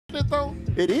it though?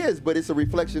 It is, but it's a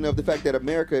reflection of the fact that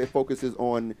America focuses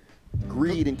on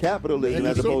greed and capitalism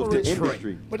as opposed to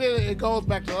industry. But then it goes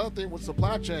back to the other thing with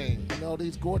supply chain. You know,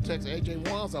 these Gore-Tex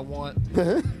AJ1s I want,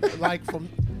 like from,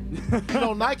 you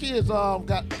know, Nike has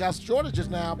got shortages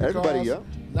now because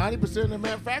 90% of the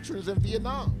manufacturing is in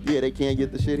Vietnam. Yeah, they can't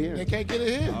get the shit here. They can't get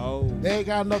it here. Oh. They ain't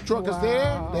got enough truckers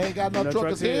there. They ain't got enough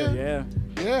truckers here.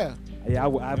 Yeah. Yeah,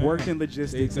 I've worked in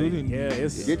logistics.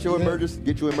 It's get your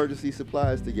emergency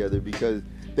supplies together, because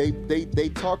they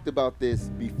talked about this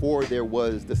before there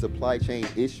was the supply chain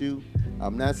issue.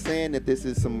 I'm not saying that this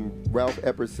is some Ralph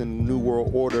Epperson New World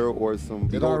Order or some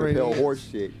Behold the Pale Horse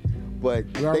shit, but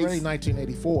we're already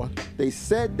 1984. They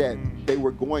said that there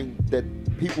was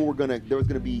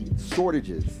gonna be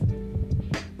shortages.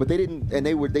 But they didn't, and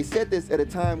they said this at a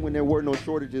time when there were no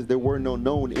shortages, there were no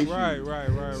known issues.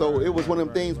 Right. So it was one of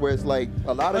them things where it's like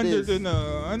a lot of this.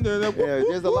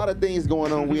 There's a lot of things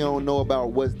going on we don't know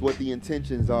about what the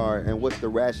intentions are and what's the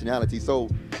rationality. So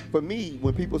for me,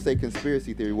 when people say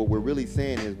conspiracy theory, what we're really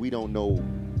saying is we don't know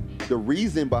the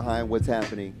reason behind what's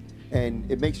happening, and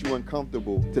it makes you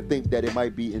uncomfortable to think that it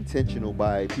might be intentional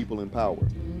by people in power.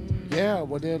 Yeah,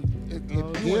 well then it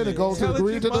goes to the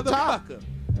greed to the top.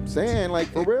 Saying like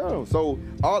for real. So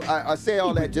I say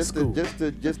all that just to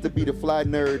be the fly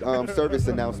nerd service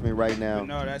announcement right now. But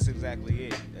no, that's exactly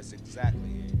it. That's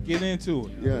exactly it. Get into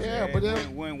it. Yeah, but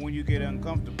then when you get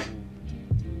uncomfortable,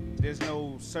 there's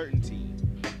no certainty,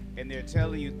 and they're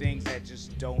telling you things that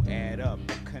just don't add up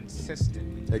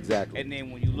consistently. Exactly. And then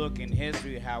when you look in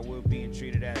history how we're being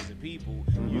treated as a people,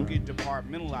 you get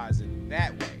departmentalized it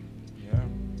that way. Yeah.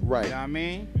 Right. You know what I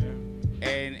mean? Yeah.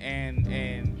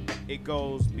 And it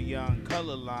goes beyond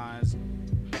color lines,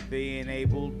 the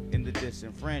enabled and the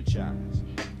disenfranchised.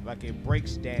 Like it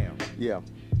breaks down. Yeah.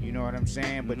 You know what I'm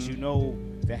saying? But you know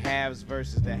the haves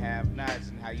versus the have-nots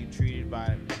and how you treated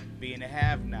by being a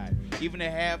have-not. Even a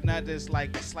have-not that's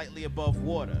like slightly above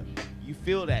water, you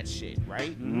feel that shit,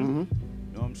 right? You know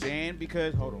what I'm saying?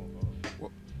 Because hold on.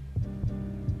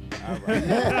 All right.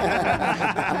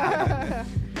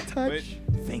 Touch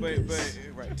fingers.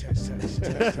 Right, touch.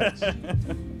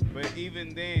 But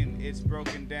even then, it's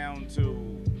broken down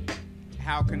to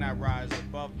how can I rise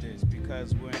above this?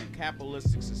 Because we're in a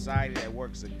capitalistic society that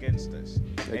works against us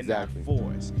and not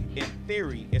for us. In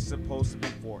theory, it's supposed to be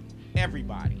for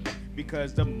everybody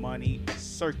because the money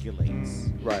circulates.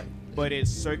 Right. But it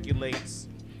circulates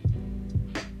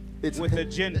with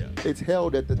agenda. It's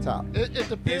held at the top. It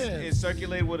depends. It's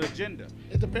circulated with agenda.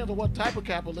 It depends on what type of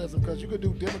capitalism, because you could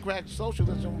do democratic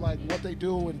socialism like what they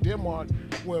do in Denmark,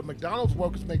 where McDonald's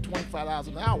workers make $25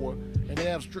 an hour and they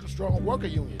have strong worker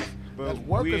unions. But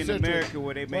we in America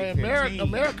where they make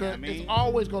America is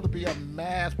always going to be a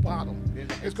mass bottom.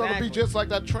 It's going to be just like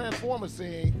that Transformer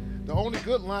scene. The only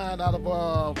good line out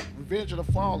of Revenge of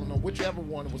the Fallen, or whichever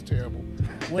one was terrible.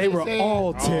 They were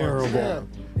all terrible. Yeah.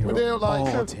 They were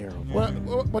like, all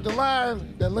terrible. But the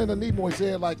line that Leonard Nimoy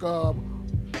said, like, well,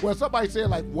 somebody said,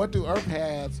 like, what do Earth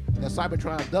has that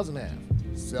Cybertron doesn't have?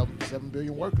 7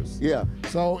 billion workers. Yeah.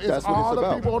 So it's all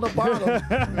the people on the bottom.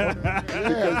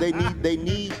 Because they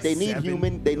need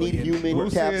human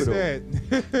capital.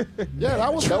 Yeah,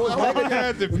 that was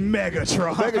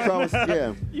Megatron. Megatron was,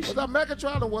 yeah. Was that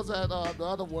Megatron or was that the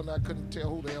other one I couldn't tell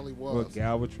who the hell he was? What,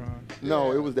 Galvatron?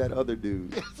 No, it was that other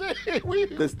dude.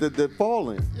 the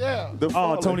Fallen. Yeah.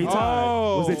 Tony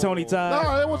Todd. Was it Tony Todd?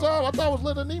 No, it was I thought it was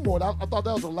Leonard Nimoy. I thought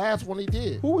that was the last one he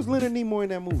did. Who was Leonard Nimoy in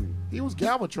that movie? He was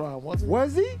Galvatron, wasn't he?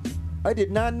 Was he? I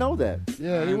did not know that.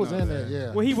 Yeah, he was in there.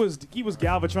 Yeah. Well, he was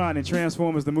Galvatron in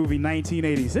Transformers the movie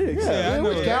 1986. Yeah, he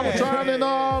was Galvatron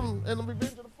in the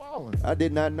Revenge of the Fallen. I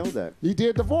did not know that. He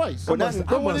did the voice. I must have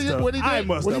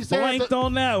blanked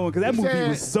on that one because that movie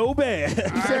was so bad.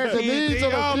 He said the needs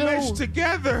of the few meshed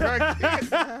together.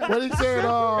 When he said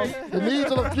the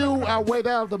needs of the few outweigh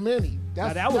that of the many.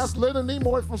 That's Leonard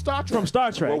Nimoy from Star Trek. From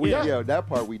Star Trek. Well, that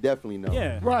part we definitely know.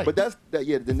 Yeah. Right. But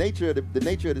the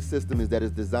nature of the system is that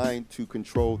it's designed to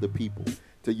control the people,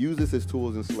 to use us as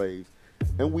tools and slaves.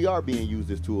 And we are being used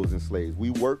as tools and slaves. We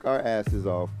work our asses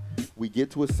off. We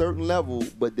get to a certain level,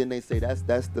 but then they say that's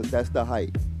the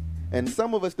height. And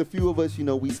some of us, the few of us,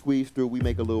 we squeeze through, we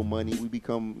make a little money, we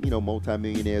become,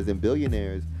 multimillionaires and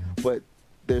billionaires. But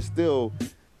there's still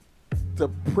the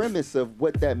premise of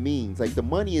what that means. Like, the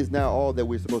money is not all that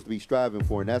we're supposed to be striving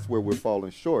for, and that's where we're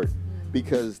falling short.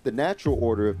 Because the natural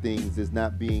order of things is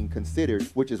not being considered,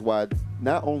 which is why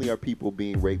not only are people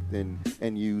being raped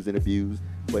and used and abused,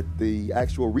 but the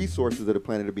actual resources of the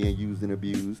planet are being used and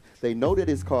abused. They know that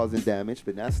it's causing damage,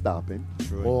 but not stopping.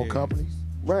 Oil companies.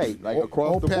 Right, like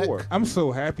across the board. I'm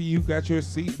so happy you got your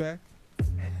seat back.